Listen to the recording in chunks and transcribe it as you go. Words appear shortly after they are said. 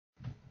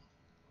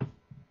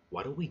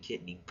why don't we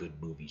get any good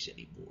movies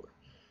anymore?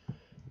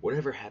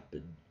 Whatever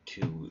happened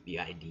to the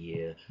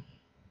idea?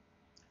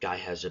 Guy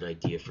has an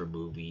idea for a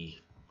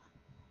movie,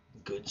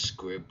 good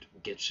script,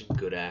 gets some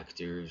good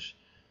actors,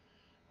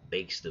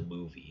 makes the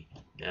movie.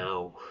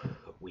 Now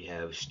we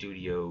have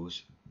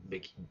studios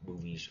making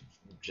movies,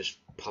 just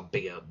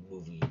pumping out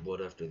movie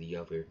one after the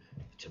other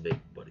to make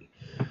money.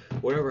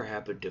 Whatever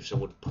happened to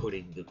someone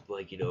putting the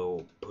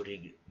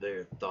putting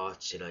their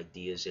thoughts and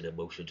ideas and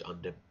emotions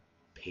onto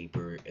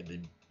paper and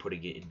then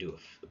putting it into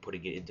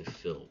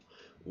film?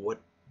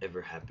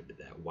 Whatever happened to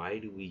that? Why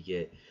do we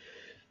get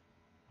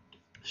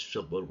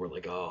someone we're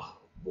like, oh,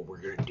 what we're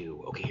gonna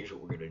do? Okay, here's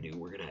what we're gonna do.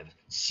 We're gonna have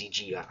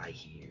CGI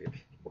here.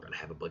 We're gonna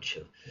have a bunch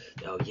of,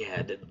 oh yeah,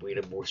 and then we're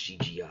gonna have more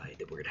CGI. And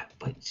then we're gonna have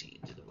fight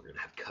scenes, and then we're gonna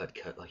have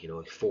cut, like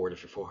like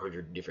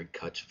 400 different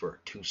cuts for a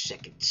 2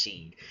 second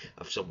scene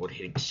of someone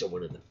hitting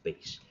someone in the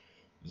face.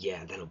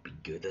 Yeah, that'll be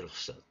good. That'll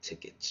sell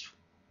tickets.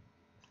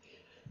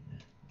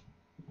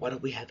 Why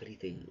don't we have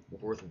anything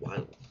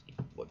worthwhile?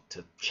 What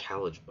to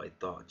challenge my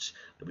thoughts?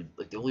 I mean,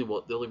 like the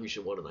only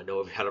recent one, and I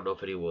don't know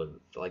if anyone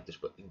liked this,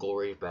 but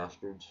Glorious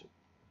Bastards,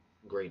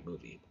 great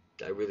movie.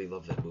 I really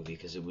love that movie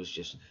because it was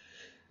just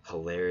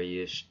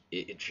hilarious.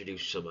 It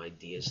introduced some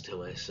ideas to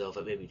myself.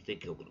 It made me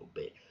think a little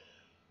bit.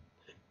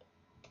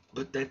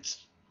 But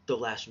that's the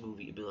last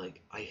movie. I mean,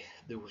 like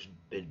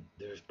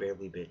there's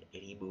barely been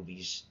any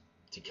movies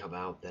to come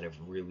out that have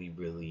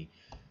really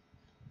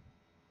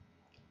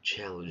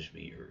challenged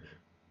me or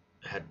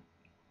had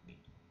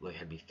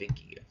had me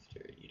thinking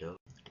after.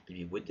 I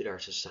mean, when did our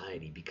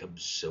society become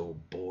so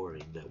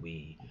boring that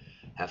we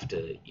have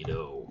to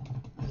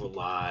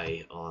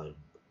rely on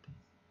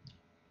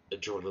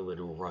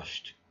adrenaline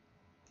rushed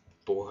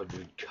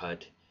 400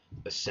 cut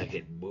a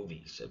second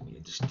movies? I mean,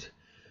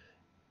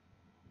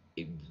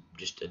 it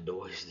just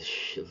annoys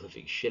the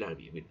living shit out of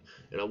me. I mean,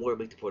 and I want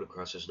to make the point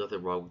across: there's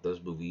nothing wrong with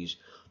those movies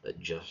that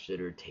just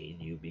entertain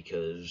you,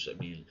 because I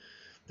mean,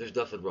 there's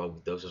nothing wrong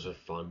with those. Those are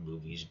fun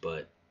movies,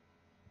 but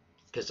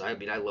because I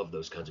mean, I love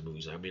those kinds of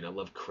movies. I mean, I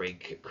love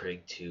Crank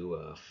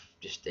 2,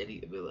 just I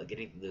mean, like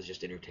anything that's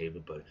just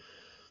entertainment. But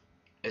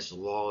as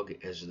long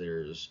as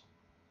there's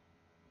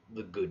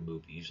the good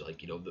movies,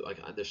 like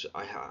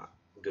I have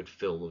good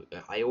film.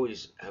 I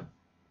always have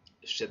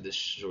said this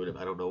sort of.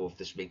 I don't know if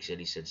this makes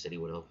any sense to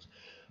anyone else,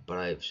 but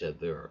I have said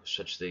there are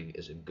such thing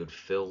as a good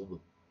film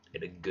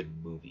and a good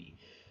movie.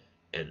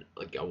 And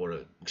like I want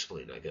to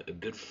explain, like a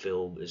good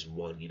film is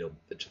one,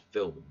 it's a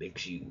film. It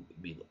makes you.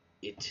 I mean,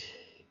 it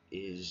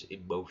is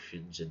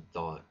emotions and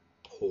thought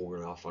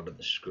poured off onto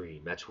the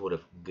screen. That's what a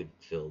good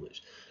film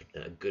is.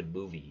 And a good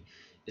movie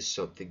is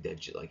something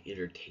that like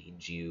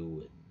entertains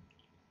you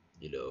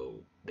and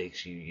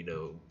makes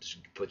you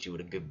puts you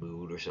in a good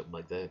mood or something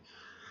like that.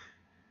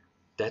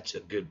 That's a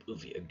good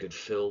movie. A good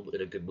film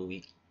and a good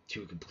movie,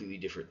 two completely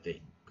different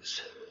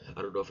things.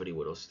 I don't know if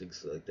anyone else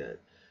thinks like that,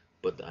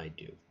 but I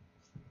do.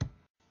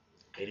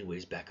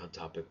 Anyways, back on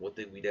topic. One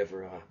thing we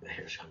never, my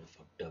hair's kind of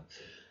fucked up.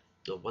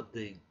 The one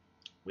thing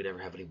we never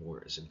have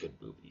anymore is a good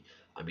movie.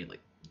 I mean,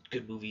 like,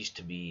 good movies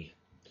to me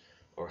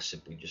are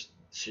simply just,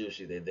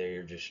 seriously,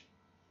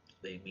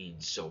 they mean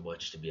so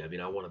much to me. I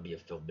mean, I want to be a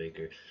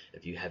filmmaker.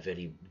 If you have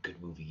any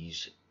good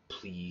movies,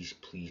 please,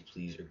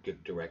 or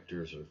good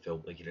directors or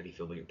any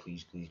filmmaker,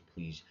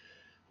 please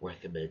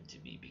recommend to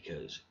me,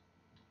 because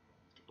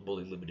I'm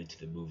only limited to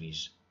the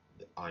movies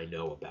that I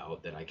know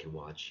about that I can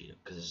watch,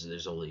 because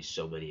there's only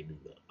so many. I mean,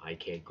 I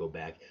can't go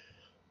back.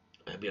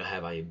 I mean, I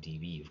have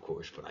IMDb, of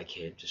course, but I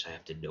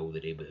have to know the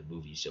name of the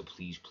movie. So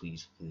please,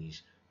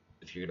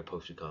 if you're gonna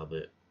post a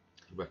comment,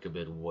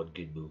 recommend one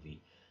good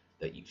movie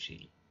that you've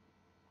seen.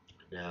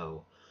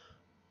 Now,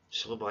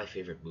 some of my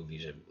favorite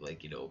movies, are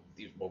like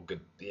these more good,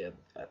 yeah,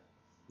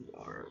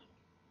 are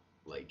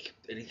like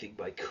anything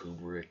by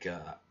Kubrick,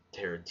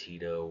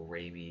 Tarantino,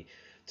 Raimi,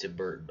 Tim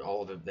Burton.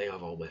 All of them, they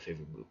have all my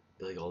favorite movies.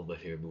 Like all of my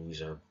favorite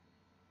movies are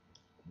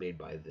made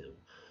by them.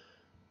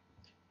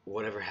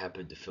 Whatever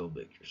happened to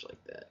filmmakers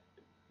like that?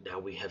 Now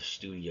we have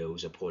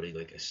studios appointing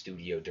like a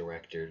studio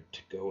director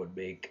to go and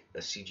make a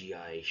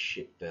CGI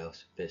shit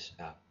fest,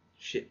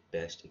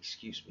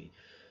 excuse me,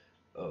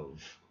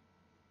 of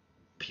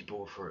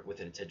people with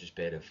an attention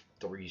span of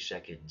 3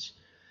 seconds,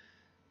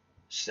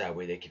 so that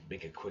way they can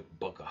make a quick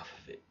buck off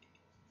of it.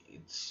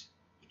 It's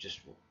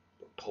just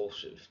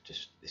repulsive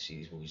just to see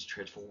these movies.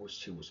 Transformers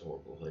 2 was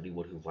horrible.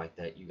 Anyone who liked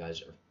that, you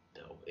guys are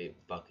no, it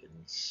fucking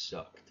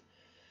sucked.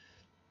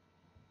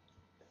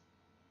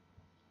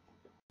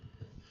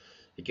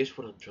 I guess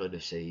what I'm trying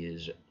to say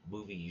is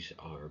movies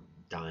are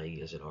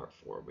dying as an art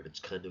form, and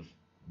it's kind of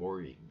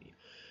worrying me,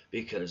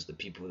 because the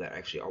people that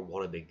actually are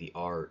want to make the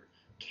art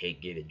can't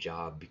get a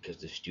job because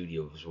the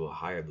studios will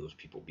hire those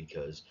people,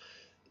 because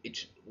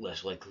it's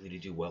less likely to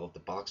do well at the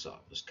box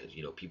office, because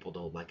people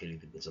don't like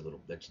anything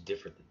that's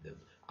different than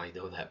them. I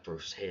know that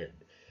firsthand.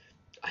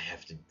 I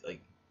have to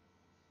like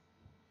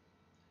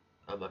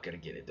I'm not gonna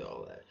get into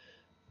all that,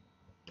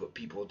 but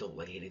people don't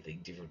like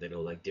anything different. They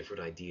don't like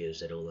different ideas.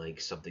 They don't like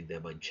something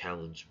that might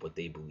challenge what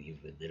they believe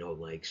in. They don't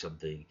like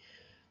something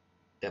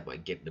that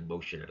might get an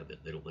emotion out of them.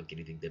 They don't like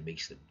anything that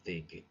makes them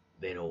think.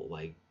 They don't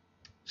like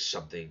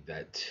something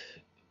that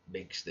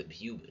makes them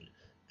human.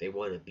 They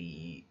want to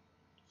be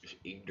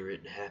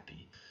ignorant and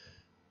happy.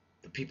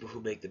 The people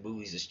who make the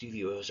movies, the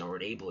studios, are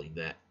enabling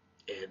that,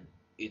 and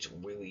it's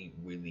really,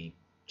 really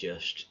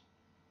just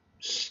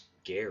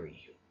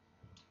scary.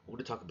 I want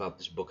to talk about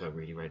this book I'm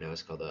reading right now.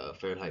 It's called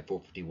Fahrenheit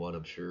 451.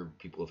 I'm sure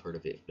people have heard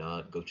of it. If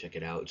not, go check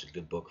it out. It's a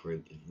good book.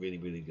 Really,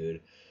 really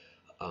good.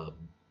 Um,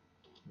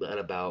 and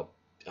about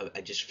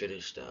I just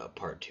finished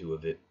part two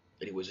of it.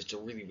 Anyways, it's a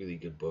really, really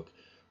good book.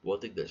 One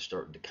thing that's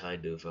starting to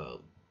kind of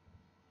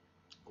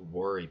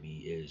worry me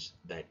is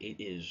that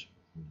it is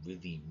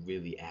really,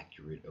 really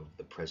accurate of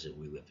the present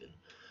we live in.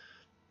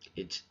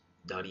 It's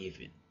not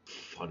even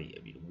funny.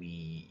 I mean,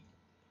 we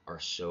are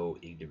so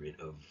ignorant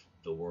of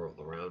the world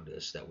around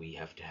us that we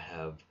have to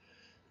have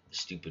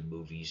stupid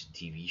movies and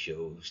TV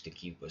shows to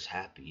keep us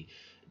happy,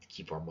 to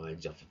keep our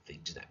minds off of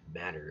things that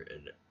matter,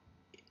 and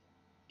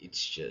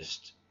it's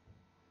just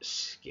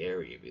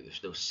scary. I mean,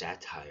 there's no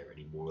satire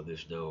anymore.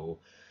 There's no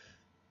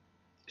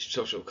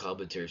social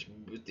commentaries,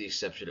 with the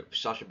exception of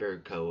Sacha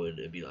Baron Cohen.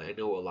 I mean, I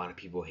know a lot of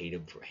people hate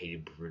him for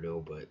hating Bruno,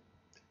 but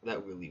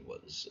that really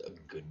was a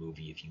good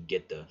movie. If you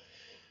get the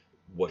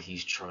what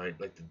he's trying,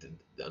 like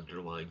the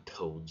underlying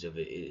tones of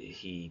it,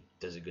 he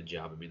does a good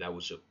job. I mean, that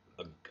was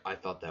a I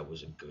thought that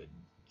was a good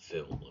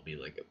film. I mean,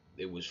 like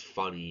it was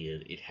funny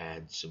and it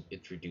had some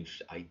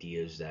introduced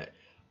ideas that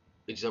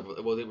it's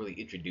not well, they really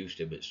introduced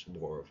him. It's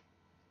more of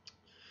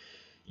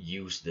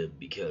used them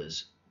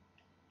because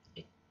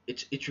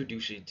it's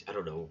introducing. I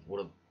don't know one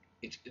of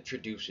it's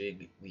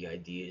introducing the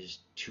ideas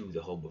to the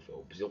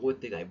homophobes. The one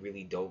thing I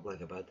really don't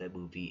like about that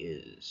movie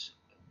is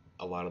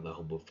a lot of the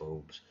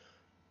homophobes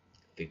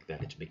think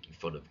that it's making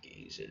fun of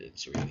gays and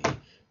it's really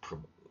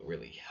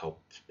really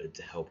meant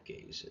to help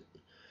gays,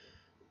 and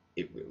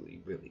it really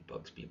really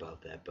bugs me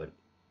about that. But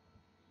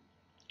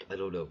I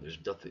don't know.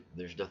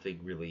 There's nothing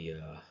really.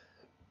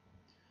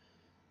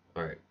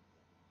 All right,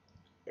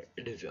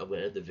 I'm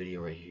gonna end the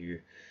video right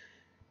here.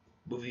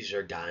 Movies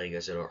are dying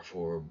as an art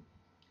form.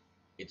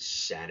 It's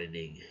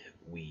saddening.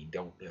 We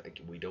don't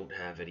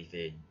have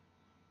anything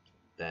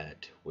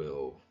that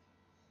will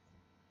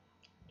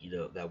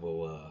that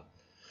will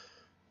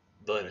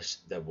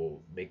that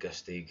will make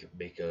us think,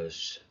 make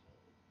us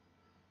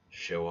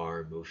show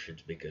our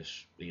emotions, make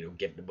us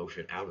get an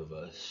emotion out of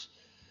us,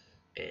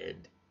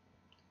 and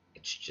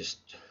it's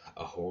just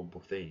a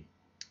horrible thing.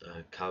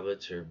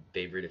 Comments are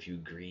favorite if you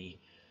agree,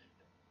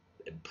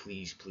 and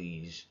please,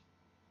 please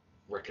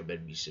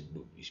recommend me some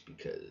movies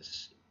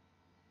because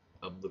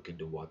I'm looking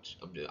to watch.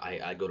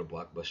 I go to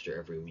Blockbuster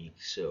every week,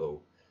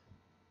 so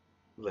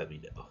let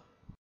me know.